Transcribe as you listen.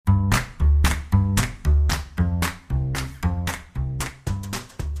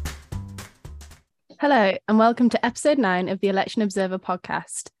Hello, and welcome to episode 9 of the Election Observer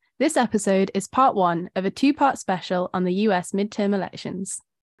podcast. This episode is part 1 of a 2-part special on the US midterm elections.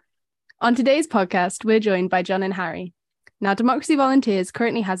 On today's podcast, we're joined by John and Harry. Now, Democracy Volunteers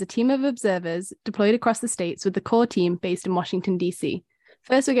currently has a team of observers deployed across the states with the core team based in Washington, D.C.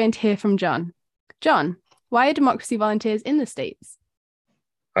 First, we're going to hear from John. John, why are Democracy Volunteers in the states?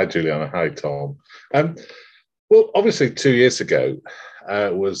 Hi, Juliana. Hi, Tom. Well, obviously, 2 years ago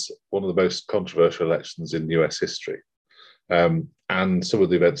was one of the most controversial elections in US history. And some of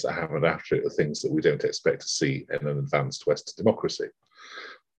the events that happened after it are things that we don't expect to see in an advanced Western democracy.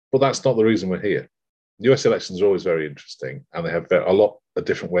 But that's not the reason we're here. US elections are always very interesting, and they have a lot of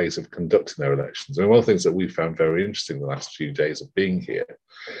different ways of conducting their elections. And one of the things that we found very interesting the last few days of being here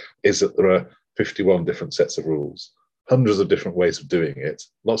is that there are 51 different sets of rules, hundreds of different ways of doing it,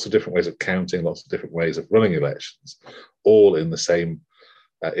 lots of different ways of counting, lots of different ways of running elections, all in the same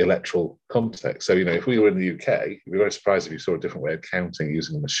electoral context. So, if we were in the UK, you'd be very surprised if you saw a different way of counting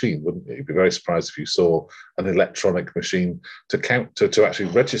using a machine, wouldn't you? You'd be very surprised if you saw an electronic machine to count, to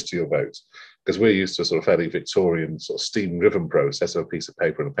actually register your vote, because we're used to a sort of fairly Victorian sort of steam-driven process of a piece of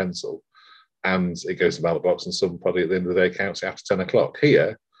paper and a pencil, and it goes to the ballot box and somebody at the end of the day counts it after 10 o'clock.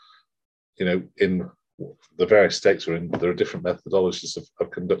 Here, in the various states we're in, there are different methodologies of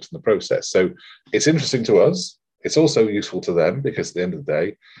conducting the process. So it's interesting to us. It's also useful to them because at the end of the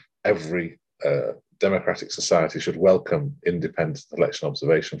day, every democratic society should welcome independent election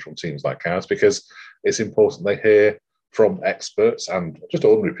observation from teams like ours, because it's important they hear from experts and just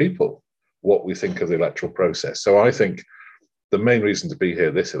ordinary people what we think of the electoral process. So I think the main reason to be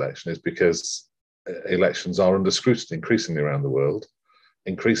here this election is because elections are under scrutiny increasingly around the world.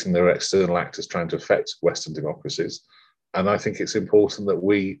 Increasing their external actors trying to affect Western democracies. And I think it's important that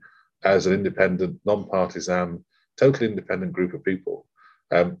we, as an independent, non-partisan, totally independent group of people,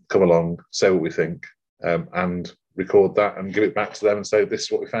 come along, say what we think, and record that and give it back to them and say, this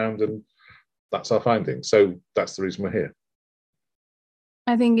is what we found and that's our finding. So that's the reason we're here.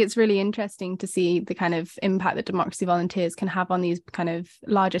 I think it's really interesting to see the kind of impact that Democracy Volunteers can have on these kind of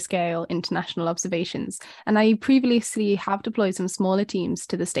larger scale international observations. And I previously have deployed some smaller teams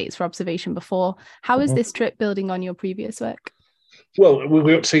to the States for observation before. How is this trip building on your previous work? Well,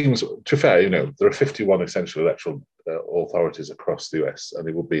 we've got teams, to be fair, there are 51 essential electoral authorities across the US,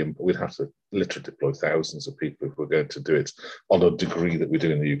 and we'd have to literally deploy thousands of people if we're going to do it on a degree that we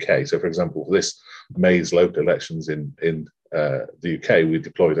do in the UK. So, for example, for this May's local elections in the UK, we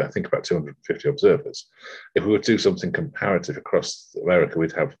deployed, I think, about 250 observers. If we were to do something comparative across America,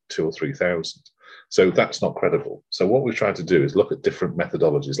 we'd have 2,000 or 3,000. So that's not credible. So what we've tried to do is look at different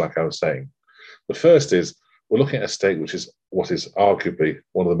methodologies, like I was saying. The first is we're looking at a state which is what is arguably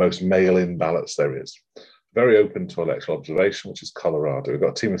one of the most mail-in ballots there is. Very open to electoral observation, which is Colorado. We've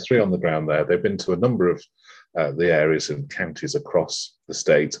got a team of 3 on the ground there. They've been to a number of the areas and counties across the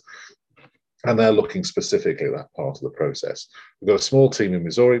state, and they're looking specifically at that part of the process. We've got a small team in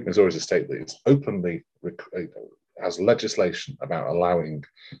Missouri. Missouri is a state that is openly has legislation about allowing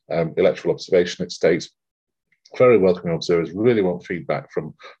electoral observation at state. Very welcoming observers, really want feedback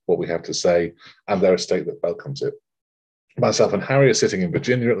from what we have to say, and they're a state that welcomes it. Myself and Harry are sitting in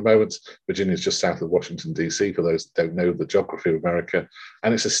Virginia at the moment. Virginia is just south of Washington, D.C., for those that don't know the geography of America.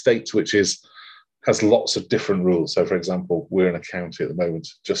 And it's a state which has lots of different rules. So, for example, we're in a county at the moment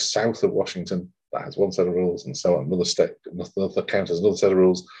just south of Washington that has one set of rules, and so on. Another state, another county has another set of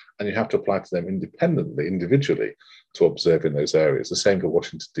rules, and you have to apply to them independently, individually, to observe in those areas. The same for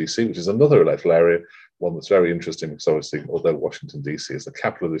Washington, D.C., which is another electoral area, one that's very interesting, because obviously, although Washington, D.C. is the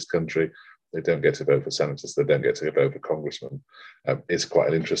capital of this country, they don't get to vote for senators, they don't get to vote for congressmen. It's quite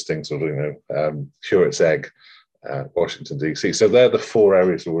an interesting sort of, curate's egg, Washington, D.C. So they're the 4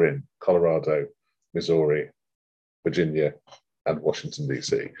 areas we're in: Colorado, Missouri, Virginia, and Washington,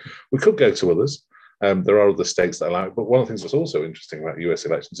 D.C. We could go to others. There are other states that allow it, but one of the things that's also interesting about US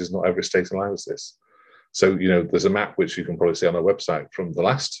elections is not every state allows this. So, there's a map which you can probably see on our website from the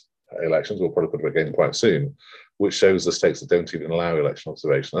last elections, we'll probably put it again quite soon, which shows the states that don't even allow election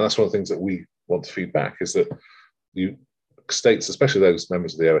observation. And that's one of the things that we want to feed back, is that states, especially those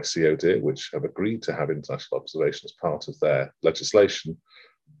members of the OSCOD, which have agreed to have international observation as part of their legislation,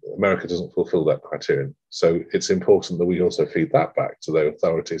 America doesn't fulfill that criterion. So it's important that we also feed that back to their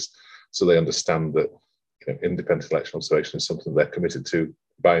authorities, so they understand that independent election observation is something they're committed to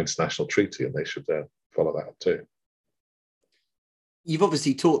by international treaty, and they should follow that up too. You've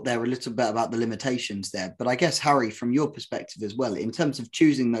obviously talked there a little bit about the limitations there, but I guess, Harry, from your perspective as well, in terms of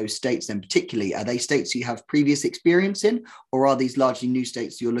choosing those states, then particularly, are they states you have previous experience in, or are these largely new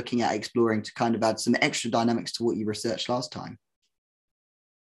states you're looking at exploring to kind of add some extra dynamics to what you researched last time?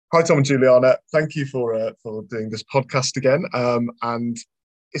 Hi, Tom and Juliana. Thank you for doing this podcast again. And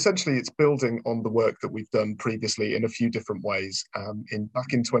essentially, it's building on the work that we've done previously in a few different ways.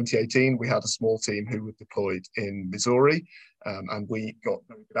 Back in 2018, we had a small team who were deployed in Missouri, and we got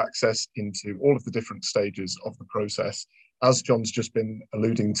very good access into all of the different stages of the process. As John's just been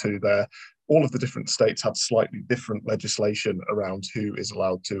alluding to there, all of the different states have slightly different legislation around who is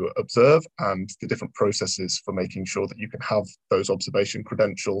allowed to observe and the different processes for making sure that you can have those observation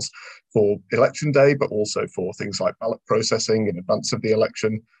credentials for election day, but also for things like ballot processing in advance of the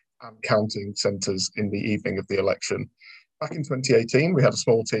election and counting centres in the evening of the election. Back in 2018, we had a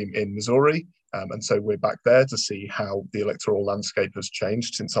small team in Missouri, and so we're back there to see how the electoral landscape has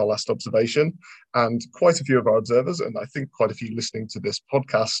changed since our last observation. And quite a few of our observers, and I think quite a few listening to this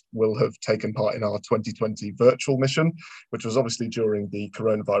podcast, will have taken part in our 2020 virtual mission, which was obviously during the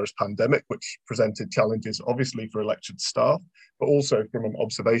coronavirus pandemic, which presented challenges obviously for election staff, but also from an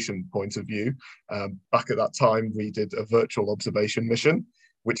observation point of view. Back at that time, we did a virtual observation mission,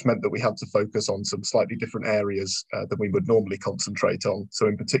 which meant that we had to focus on some slightly different areas than we would normally concentrate on. So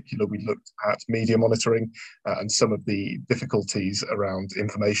in particular, we looked at media monitoring and some of the difficulties around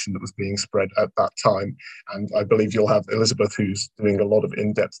information that was being spread at that time. And I believe you'll have Elizabeth, who's doing a lot of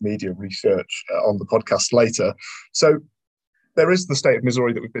in-depth media research on the podcast later. So there is the state of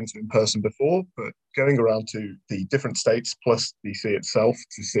Missouri that we've been to in person before, but going around to the different states plus DC itself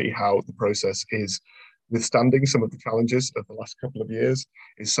to see how the process is withstanding some of the challenges of the last couple of years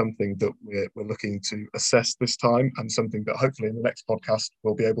is something that we're looking to assess this time, and something that hopefully in the next podcast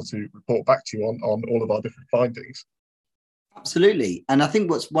we'll be able to report back to you on all of our different findings. Absolutely. And I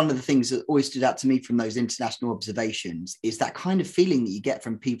think what's one of the things that always stood out to me from those international observations is that kind of feeling that you get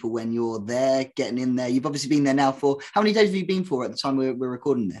from people when you're there, getting in there. You've obviously been there now for, how many days have you been for at the time we're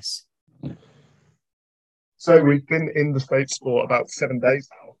recording this? So we've been in the States for about 7 days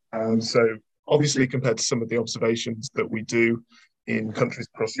now. So obviously, compared to some of the observations that we do in countries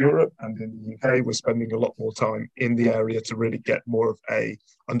across Europe and in the UK, we're spending a lot more time in the area to really get more of a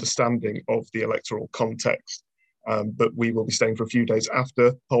understanding of the electoral context. But we will be staying for a few days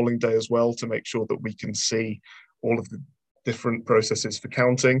after polling day as well to make sure that we can see all of the different processes for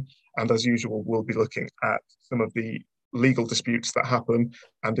counting. And as usual, we'll be looking at some of the legal disputes that happen,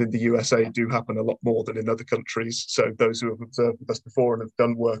 and in the USA do happen a lot more than in other countries. So those who have observed with us before and have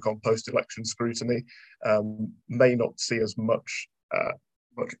done work on post-election scrutiny may not see as much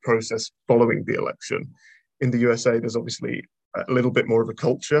process following the election. In the USA, there's obviously a little bit more of a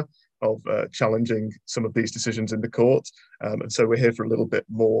culture of challenging some of these decisions in the court. And so we're here for a little bit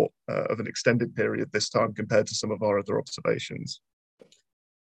more of an extended period this time compared to some of our other observations.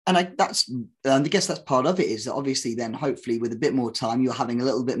 And I guess that's part of it, is that obviously then hopefully with a bit more time, you're having a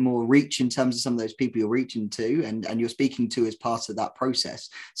little bit more reach in terms of some of those people you're reaching to and you're speaking to as part of that process.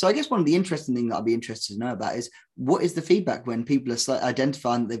 So I guess one of the interesting things that I'd be interested to know about is, what is the feedback when people are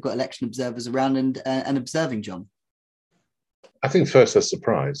identifying that they've got election observers around and observing, John? I think first a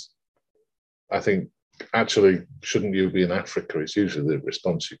surprise. I think, actually, shouldn't you be in Africa? It's usually the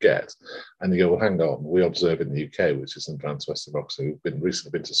response you get. And you go, well, hang on, we observe in the UK, which is in advanced Western democracy. We've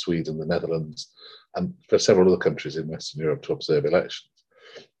recently been to Sweden, the Netherlands, and for several other countries in Western Europe to observe elections.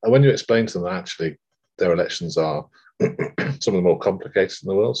 And when you explain to them that actually their elections are some of the more complicated in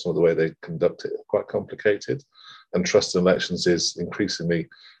the world, some of the way they conduct it are quite complicated, and trust in elections is increasingly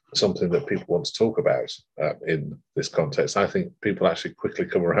something that people want to talk about in this context. I think people actually quickly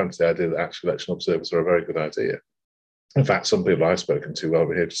come around to the idea that actually election observers are a very good idea. In fact, some people I've spoken to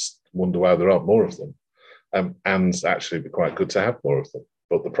over here just wonder why there aren't more of them, and actually it'd be quite good to have more of them.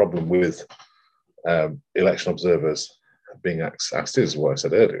 But the problem with election observers being asked is what I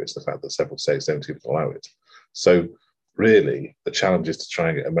said earlier, is the fact that several states don't even allow it. So really, the challenge is to try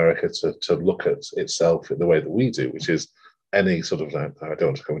and get America to look at itself in the way that we do, which is any sort of, I don't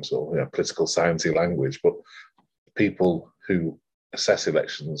want to go into political sciencey language, but people who assess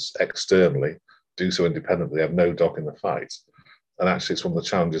elections externally do so independently, have no dog in the fight. And actually, it's one of the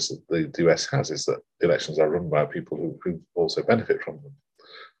challenges that the US has, is that elections are run by people who also benefit from them.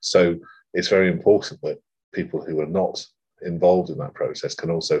 So it's very important that people who are not involved in that process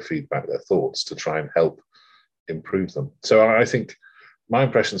can also feed back their thoughts to try and help improve them. So I think my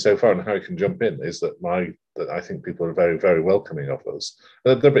impression so far, and Harry can jump in, is that I think people are very, very welcoming of us.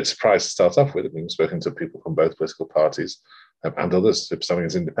 They're a bit surprised to start off with. We've spoken to people from both political parties and others standing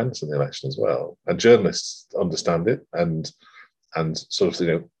as independents in the election as well. And journalists understand it, and sort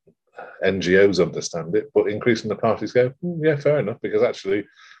of NGOs understand it, but increasingly the parties go, yeah, fair enough, because actually,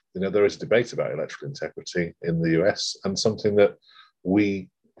 there is a debate about electoral integrity in the US, and something that we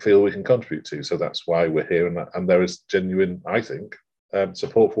feel we can contribute to. So that's why we're here, and there is genuine, I think,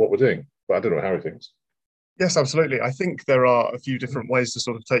 support for what we're doing. But I don't know what Harry thinks. Yes, absolutely. I think there are a few different ways to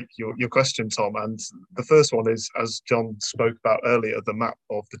sort of take your question, Tom. And the first one is, as John spoke about earlier, the map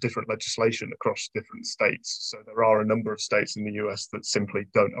of the different legislation across different states. So there are a number of states in the US that simply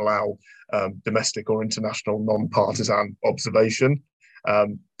don't allow domestic or international non-partisan observation.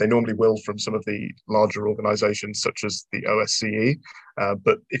 They normally will from some of the larger organizations such as the OSCE.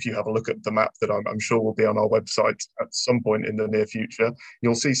 But if you have a look at the map that I'm sure will be on our website at some point in the near future,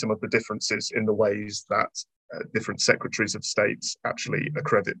 you'll see some of the differences in the ways that different secretaries of states actually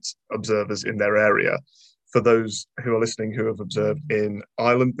accredit observers in their area. For those who are listening who have observed in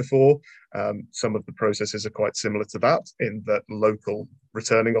Ireland before, some of the processes are quite similar to that, in that local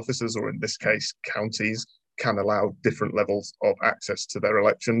returning officers, or in this case, counties, can allow different levels of access to their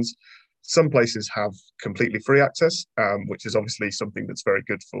elections. Some places have completely free access, which is obviously something that's very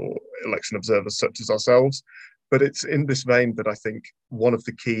good for election observers such as ourselves. But it's in this vein that I think one of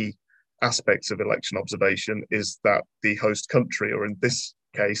the key aspects of election observation is that the host country, or in this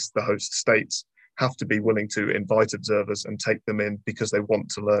case, the host states, have to be willing to invite observers and take them in because they want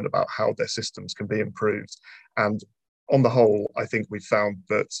to learn about how their systems can be improved. And on the whole, I think we've found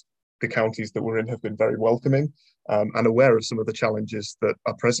that the counties that we're in have been very welcoming and aware of some of the challenges that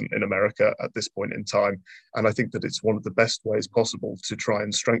are present in America at this point in time. And I think that it's one of the best ways possible to try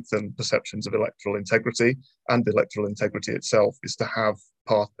and strengthen perceptions of electoral integrity, and electoral integrity itself is to have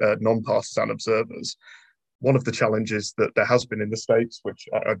non-partisan observers. One of the challenges that there has been in the States, which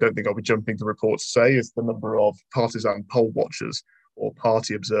I don't think I'll be jumping the report to say, is the number of partisan poll watchers or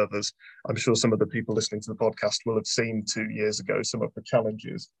party observers. I'm sure some of the people listening to the podcast will have seen 2 years ago some of the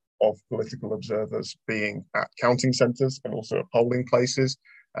challenges of political observers being at counting centres and also at polling places.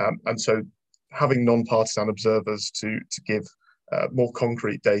 And so having non-partisan observers to give more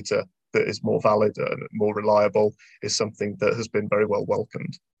concrete data that is more valid and more reliable is something that has been very well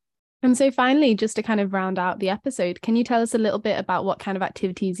welcomed. And so finally, just to kind of round out the episode, can you tell us a little bit about what kind of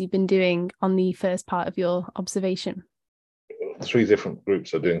activities you've been doing on the first part of your observation? 3 different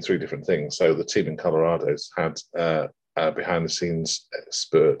groups are doing 3 different things. So the team in Colorado's had behind the scenes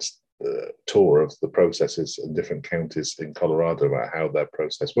expert tour of the processes in different counties in Colorado about how their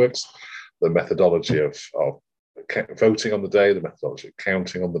process works, the methodology of voting on the day, the methodology of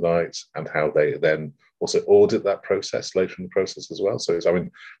counting on the night, and how they then also audit that process later in the process as well. So I mean,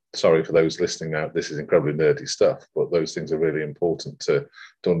 sorry for those listening now, this is incredibly nerdy stuff, but those things are really important to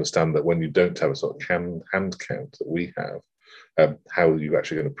understand, that when you don't have a sort of hand count that we have, how you're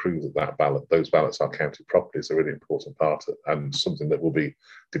actually going to prove that those ballots are counted properly is a really important part of, and something that will be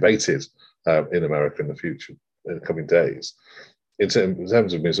debated in America in the future, in the coming days. In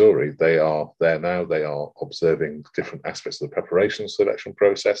terms of Missouri, they are there now. They are observing different aspects of the preparations for the election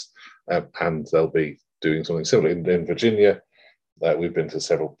process, and they'll be doing something similar. In Virginia, we've been to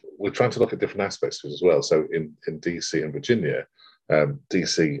several. We're trying to look at different aspects of it as well. So in DC and Virginia,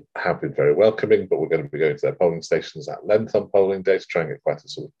 DC have been very welcoming, but we're going to be going to their polling stations at length on polling day to try and get quite a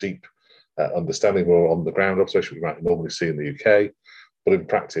sort of deep understanding, more on the ground observation we might normally see in the UK. But in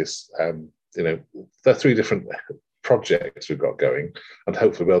practice, there are 3 different projects we've got going, and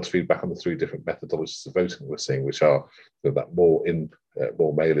hopefully we'll be able to feed back on the 3 different methodologies of voting we're seeing, which are that more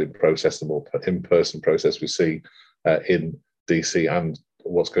mail-in process, the more in-person process we see in DC, and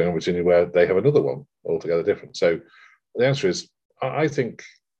what's going on in Virginia, where they have another one altogether different. So the answer is, I think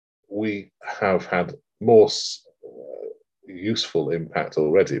we have had more useful impact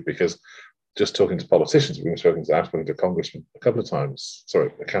already, because just talking to politicians, we've been spoken to a congressman a couple of times,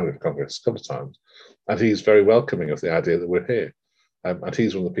 a candidate for Congress a couple of times, and he's very welcoming of the idea that we're here. And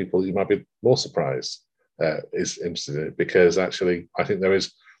he's one of the people you might be more surprised is interested in it, because actually I think there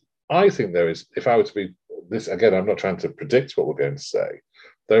is, if I were to be this, again, I'm not trying to predict what we're going to say,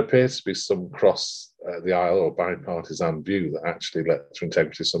 there appears to be some cross the aisle or bipartisan view that actually electoral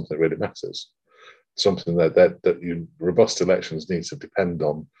integrity is something that really matters, something that robust elections need to depend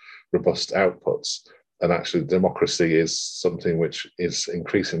on robust outputs, and actually democracy is something which is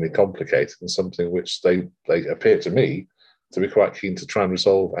increasingly complicated, and something which they appear to me to be quite keen to try and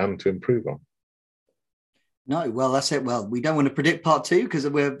resolve and to improve on. No, well, that's it. Well, we don't want to predict part 2, because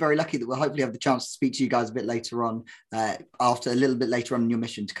we're very lucky that we'll hopefully have the chance to speak to you guys a bit later on, a little bit later on in your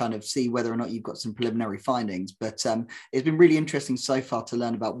mission, to kind of see whether or not you've got some preliminary findings. But it's been really interesting so far to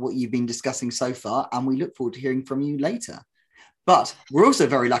learn about what you've been discussing so far, and we look forward to hearing from you later. But we're also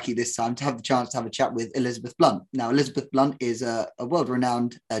very lucky this time to have the chance to have a chat with Elizabeth Blunt. Now, Elizabeth Blunt is a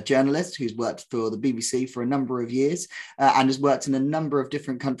world-renowned journalist who's worked for the BBC for a number of years and has worked in a number of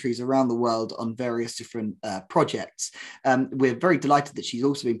different countries around the world on various different projects. We're very delighted that she's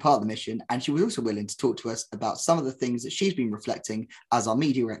also been part of the mission, and she was also willing to talk to us about some of the things that she's been reflecting as our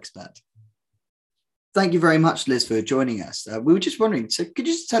media expert. Thank you very much, Liz, for joining us. We were just wondering, so could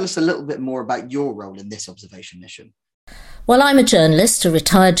you just tell us a little bit more about your role in this observation mission? Well, I'm a journalist, a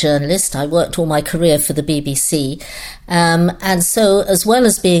retired journalist. I worked all my career for the BBC. And so, as well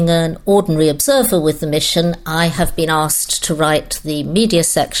as being an ordinary observer with the mission, I have been asked to write the media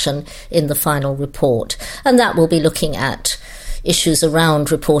section in the final report. And that will be looking at issues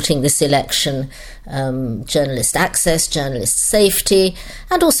around reporting this election, journalist access, journalist safety,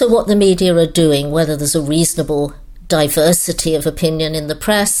 and also what the media are doing, whether there's a reasonable diversity of opinion in the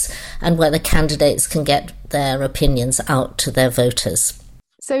press, and whether candidates can get their opinions out to their voters.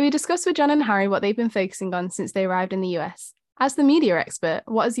 So we discussed with John and Harry what they've been focusing on since they arrived in the US. As the media expert,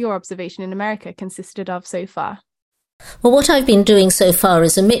 what has your observation in America consisted of so far? Well, what I've been doing so far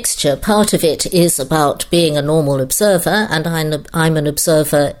is a mixture. Part of it is about being a normal observer, and I'm an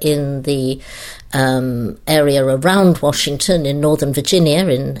observer in the area around Washington, in Northern Virginia,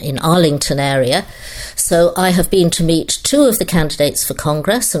 in Arlington area. So I have been to meet two of the candidates for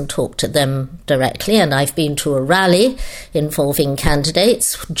Congress and talk to them directly, and I've been to a rally involving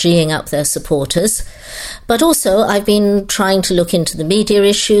candidates, geeing up their supporters. But also I've been trying to look into the media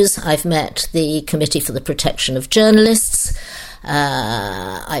issues. I've met the Committee for the Protection of Journalists.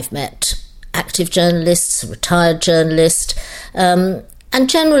 I've met active journalists, retired journalists, and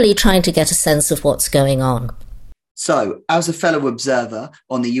generally trying to get a sense of what's going on. So, as a fellow observer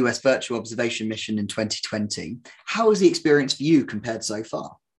on the US Virtual Observation Mission in 2020, how was the experience for you compared so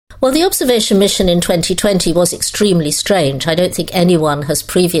far? Well, the observation mission in 2020 was extremely strange. I don't think anyone has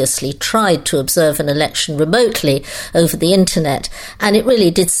previously tried to observe an election remotely over the internet, and it really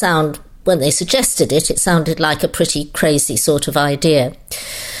did sound, when they suggested it, it sounded like a pretty crazy sort of idea.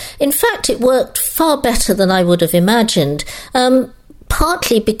 In fact, it worked far better than I would have imagined.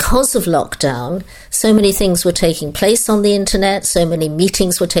 Partly because of lockdown, so many things were taking place on the internet, so many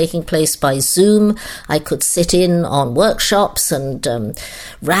meetings were taking place by Zoom. I could sit in on workshops and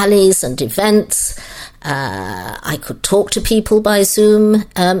rallies and events. I could talk to people by Zoom,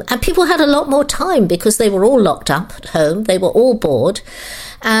 and people had a lot more time because they were all locked up at home. They were all bored.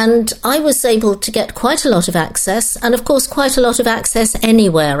 And I was able to get quite a lot of access, and of course quite a lot of access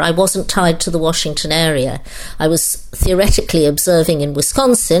anywhere. I wasn't tied to the Washington area. I was theoretically observing in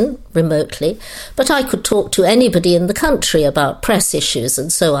Wisconsin remotely, but I could talk to anybody in the country about press issues,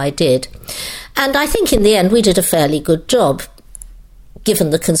 and so I did. And I think in the end we did a fairly good job,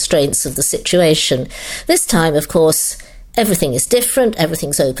 given the constraints of the situation. This time, of course, everything is different,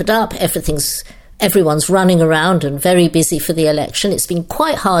 everything's opened up, everyone's running around and very busy for the election. It's been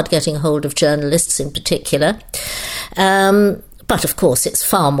quite hard getting hold of journalists in particular. But of course, it's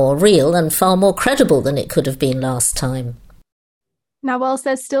far more real and far more credible than it could have been last time. Now, whilst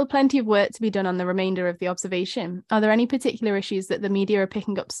there's still plenty of work to be done on the remainder of the observation, are there any particular issues that the media are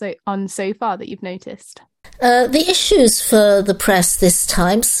picking up so far that you've noticed? The issues for the press this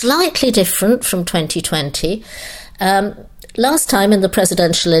time, slightly different from 2020. Last time in the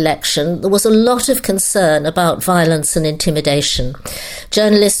presidential election, there was a lot of concern about violence and intimidation.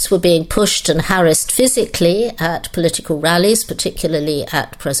 Journalists were being pushed and harassed physically at political rallies, particularly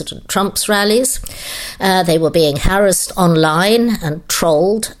at President Trump's rallies. They were being harassed online and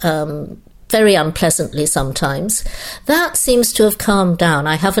trolled, very unpleasantly sometimes. That seems to have calmed down.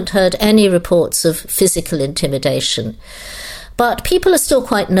 I haven't heard any reports of physical intimidation. But people are still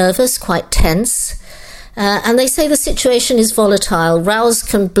quite nervous, quite tense. And they say the situation is volatile. Rows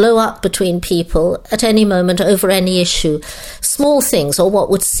can blow up between people at any moment over any issue. Small things, or what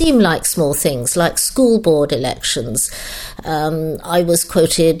would seem like small things, like school board elections. I was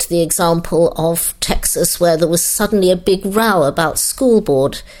quoted the example of Texas, where there was suddenly a big row about school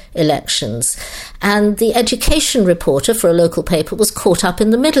board elections. And the education reporter for a local paper was caught up in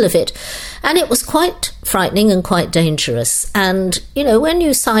the middle of it. And it was quite frightening and quite dangerous. And, you know, when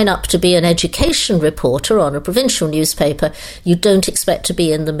you sign up to be an education reporter on a provincial newspaper, you don't expect to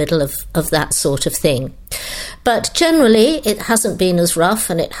be in the middle of that sort of thing. But generally, it hasn't been as rough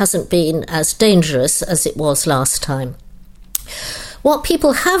and it hasn't been as dangerous as it was last time. What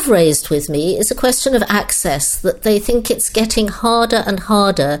people have raised with me is a question of access, that they think it's getting harder and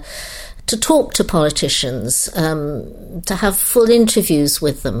harder to talk to politicians, to have full interviews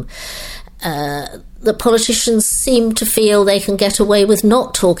with them. the politicians seem to feel they can get away with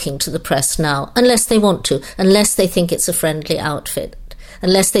not talking to the press now, unless they want to, unless they think it's a friendly outlet.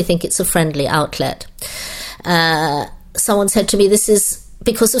 Someone said to me, this is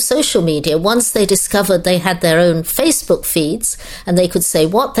because of social media. Once they discovered they had their own Facebook feeds and they could say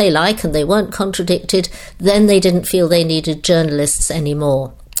what they like and they weren't contradicted, then they didn't feel they needed journalists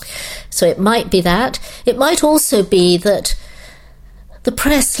anymore. So it might be that. It might also be that the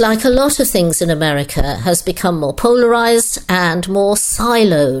press, like a lot of things in America, has become more polarized and more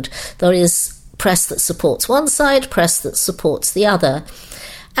siloed. There is press that supports one side, press that supports the other.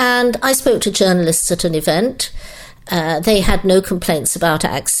 And I spoke to journalists at an event. They had no complaints about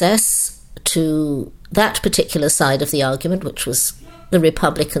access to that particular side of the argument, which was the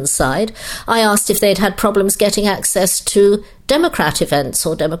Republican side. I asked if they'd had problems getting access to Democrat events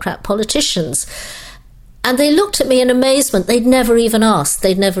or Democrat politicians. And they looked at me in amazement. They'd never even asked.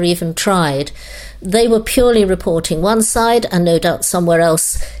 They'd never even tried. They were purely reporting one side, and no doubt somewhere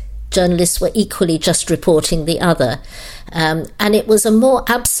else journalists were equally just reporting the other. And it was a more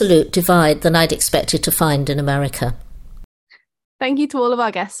absolute divide than I'd expected to find in America. Thank you to all of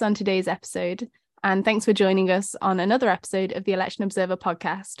our guests on today's episode. And thanks for joining us on another episode of the Election Observer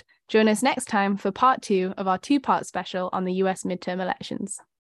podcast. Join us next time for part 2 of our 2-part special on the US midterm elections.